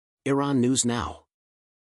Iran News Now.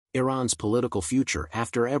 Iran's political future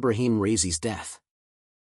after Ebrahim Raisi's death.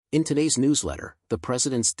 In today's newsletter, the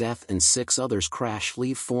president's death and 6 others crash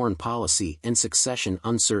leave foreign policy and succession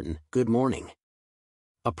uncertain. Good morning.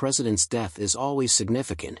 A president's death is always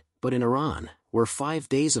significant, but in Iran, where 5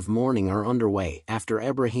 days of mourning are underway after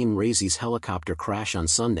Ebrahim Raisi's helicopter crash on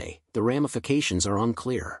Sunday, the ramifications are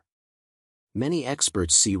unclear. Many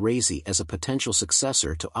experts see Raisi as a potential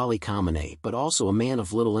successor to Ali Khamenei but also a man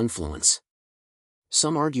of little influence.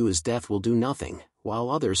 Some argue his death will do nothing, while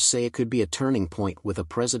others say it could be a turning point with a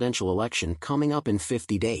presidential election coming up in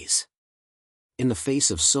 50 days. In the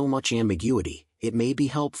face of so much ambiguity, it may be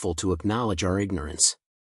helpful to acknowledge our ignorance.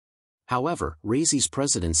 However, Raisi's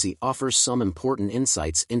presidency offers some important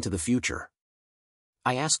insights into the future.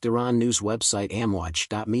 I asked Iran news website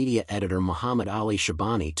Amwaj.media editor Muhammad Ali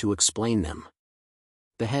Shabani to explain them.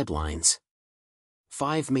 The headlines.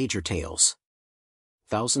 5 major tales.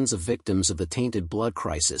 Thousands of victims of the tainted blood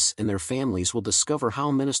crisis and their families will discover how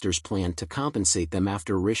ministers plan to compensate them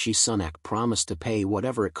after Rishi Sunak promised to pay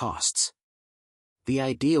whatever it costs. The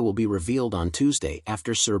idea will be revealed on Tuesday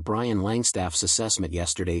after Sir Brian Langstaff's assessment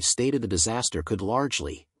yesterday stated the disaster could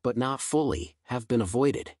largely, but not fully, have been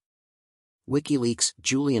avoided. WikiLeaks'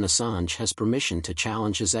 Julian Assange has permission to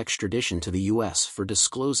challenge his extradition to the U.S. for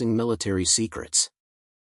disclosing military secrets.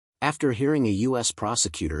 After hearing a U.S.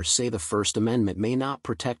 prosecutor say the First Amendment may not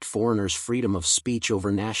protect foreigners' freedom of speech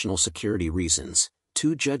over national security reasons,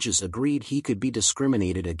 2 judges agreed he could be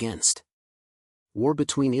discriminated against. War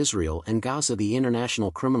between Israel and Gaza. The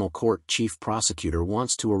International Criminal Court chief prosecutor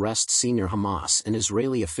wants to arrest senior Hamas and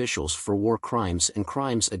Israeli officials for war crimes and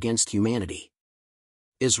crimes against humanity.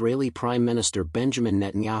 Israeli Prime Minister Benjamin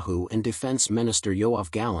Netanyahu and Defense Minister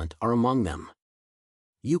Yoav Gallant are among them.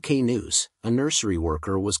 UK News: a nursery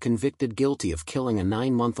worker was convicted guilty of killing a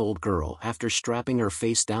 9-month-old girl after strapping her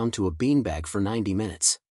face down to a beanbag for 90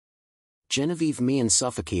 minutes. Genevieve Meehan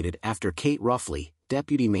suffocated after Kate Ruffley,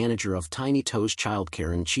 deputy manager of Tiny Toes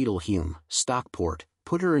Childcare in Cheadle Hulme, Stockport,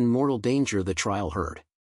 put her in mortal danger. The trial heard.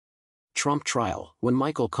 Trump trial: when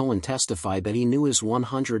Michael Cohen testified that he knew his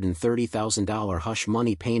 $130,000 hush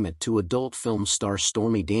money payment to adult film star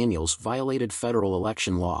Stormy Daniels violated federal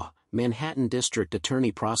election law, Manhattan District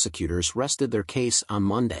Attorney prosecutors rested their case on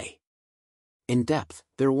Monday. In depth,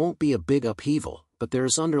 there won't be a big upheaval, but there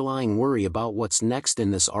is underlying worry about what's next.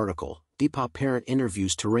 In this article, Deepa Parent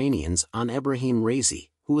interviews Tehrannians on Ebrahim Raisi,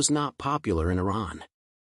 who is not popular in Iran.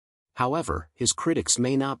 However, his critics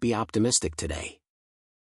may not be optimistic today.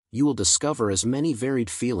 You will discover as many varied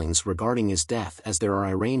feelings regarding his death as there are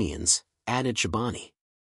Iranians, added Shabani.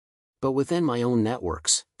 But within my own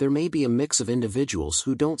networks, there may be a mix of individuals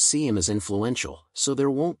who don't see him as influential, so there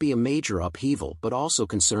won't be a major upheaval but also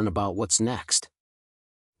concern about what's next.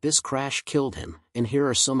 This crash killed him, and here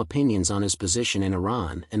are some opinions on his position in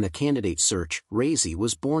Iran and the candidate search. Raisi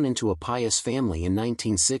was born into a pious family in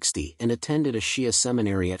 1960 and attended a Shia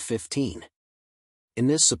seminary at 15. In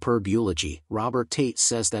this superb eulogy, Robert Tate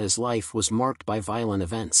says that his life was marked by violent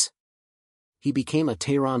events. He became a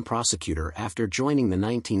Tehran prosecutor after joining the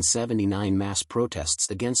 1979 mass protests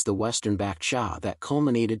against the Western-backed Shah that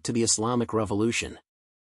culminated to the Islamic Revolution.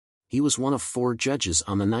 He was one of 4 judges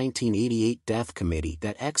on the 1988 death committee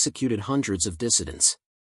that executed hundreds of dissidents.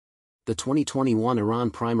 The 2021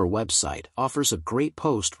 Iran Primer website offers a great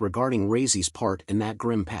post regarding Raisi's part in that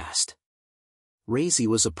grim past. Raisi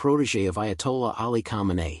was a protege of Ayatollah Ali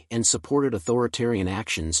Khamenei and supported authoritarian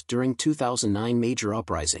actions during 2009 major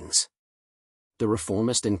uprisings. The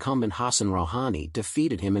reformist incumbent Hassan Rouhani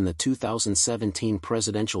defeated him in the 2017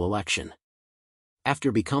 presidential election.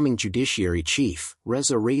 After becoming judiciary chief,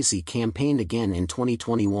 Reza Raisi campaigned again in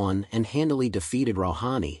 2021 and handily defeated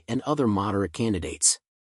Rouhani and other moderate candidates.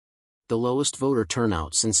 The lowest voter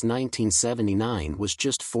turnout since 1979 was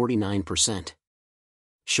just 49%.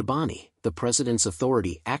 Shabani: the president's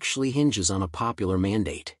authority actually hinges on a popular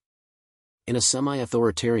mandate. In a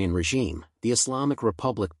semi-authoritarian regime, the Islamic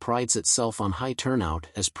Republic prides itself on high turnout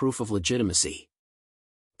as proof of legitimacy.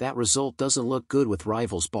 That result doesn't look good with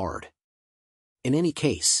rivals barred. In any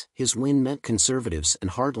case, his win meant conservatives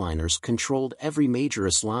and hardliners controlled every major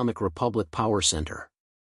Islamic Republic power center.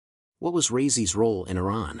 What was Raisi's role in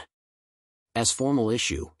Iran? As formal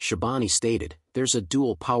issue, Shabani stated, there's a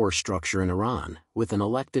dual power structure in Iran, with an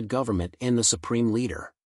elected government and the supreme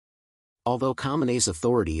leader. Although Khamenei's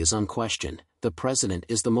authority is unquestioned, the president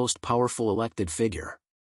is the most powerful elected figure.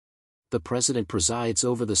 The president presides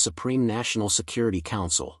over the Supreme National Security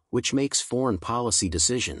Council, which makes foreign policy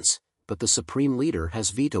decisions, but the supreme leader has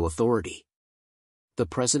veto authority. The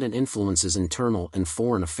president influences internal and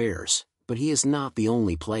foreign affairs, but he is not the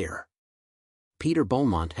only player. Peter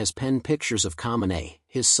Beaumont has penned pictures of Khamenei,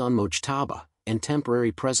 his son Mojtaba, and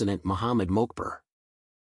temporary President Mohammad Mokbar.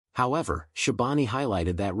 However, Shabani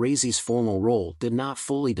highlighted that Raisi's formal role did not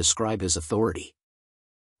fully describe his authority.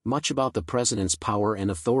 Much about the president's power and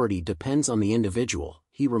authority depends on the individual,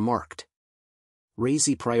 he remarked.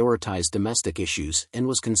 Raisi prioritized domestic issues and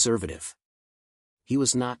was conservative. He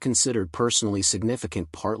was not considered personally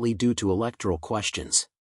significant partly due to electoral questions.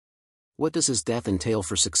 What does his death entail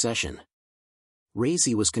for succession?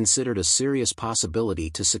 Raisi was considered a serious possibility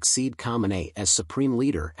to succeed Khamenei as supreme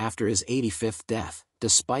leader after his 85th death,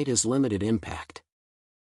 despite his limited impact.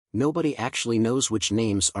 Nobody actually knows which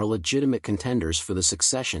names are legitimate contenders for the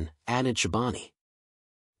succession, added Shabani.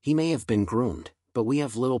 He may have been groomed, but we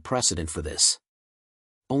have little precedent for this.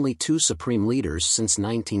 Only 2 supreme leaders since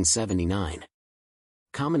 1979.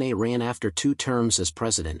 Khamenei ran after 2 terms as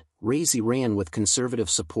president. Raisi ran with conservative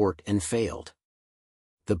support and failed.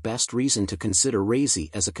 The best reason to consider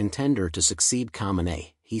Raisi as a contender to succeed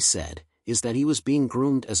Khamenei, he said, is that he was being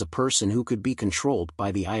groomed as a person who could be controlled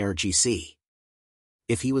by the IRGC.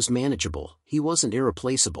 If he was manageable, he wasn't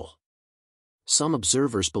irreplaceable. Some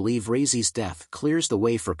observers believe Raisi's death clears the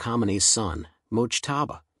way for Khamenei's son,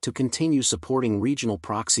 Mojtaba, to continue supporting regional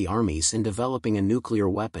proxy armies and developing a nuclear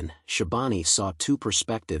weapon. Shabani saw 2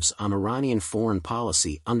 perspectives on Iranian foreign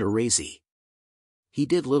policy under Raisi. He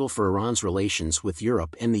did little for Iran's relations with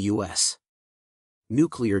Europe and the US.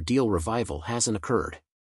 Nuclear deal revival hasn't occurred.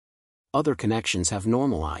 Other connections have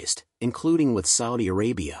normalized, including with Saudi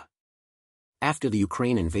Arabia. After the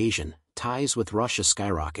Ukraine invasion, ties with Russia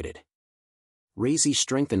skyrocketed. Raisi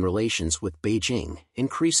strengthened relations with Beijing,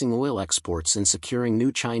 increasing oil exports and securing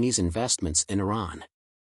new Chinese investments in Iran.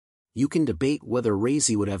 You can debate whether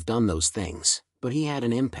Raisi would have done those things, but he had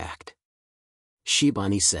an impact.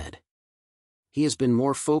 Shabani said. He has been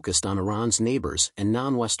more focused on Iran's neighbors and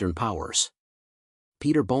non-Western powers.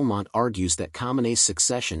 Peter Beaumont argues that Khamenei's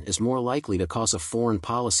succession is more likely to cause a foreign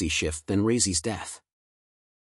policy shift than Raisi's death.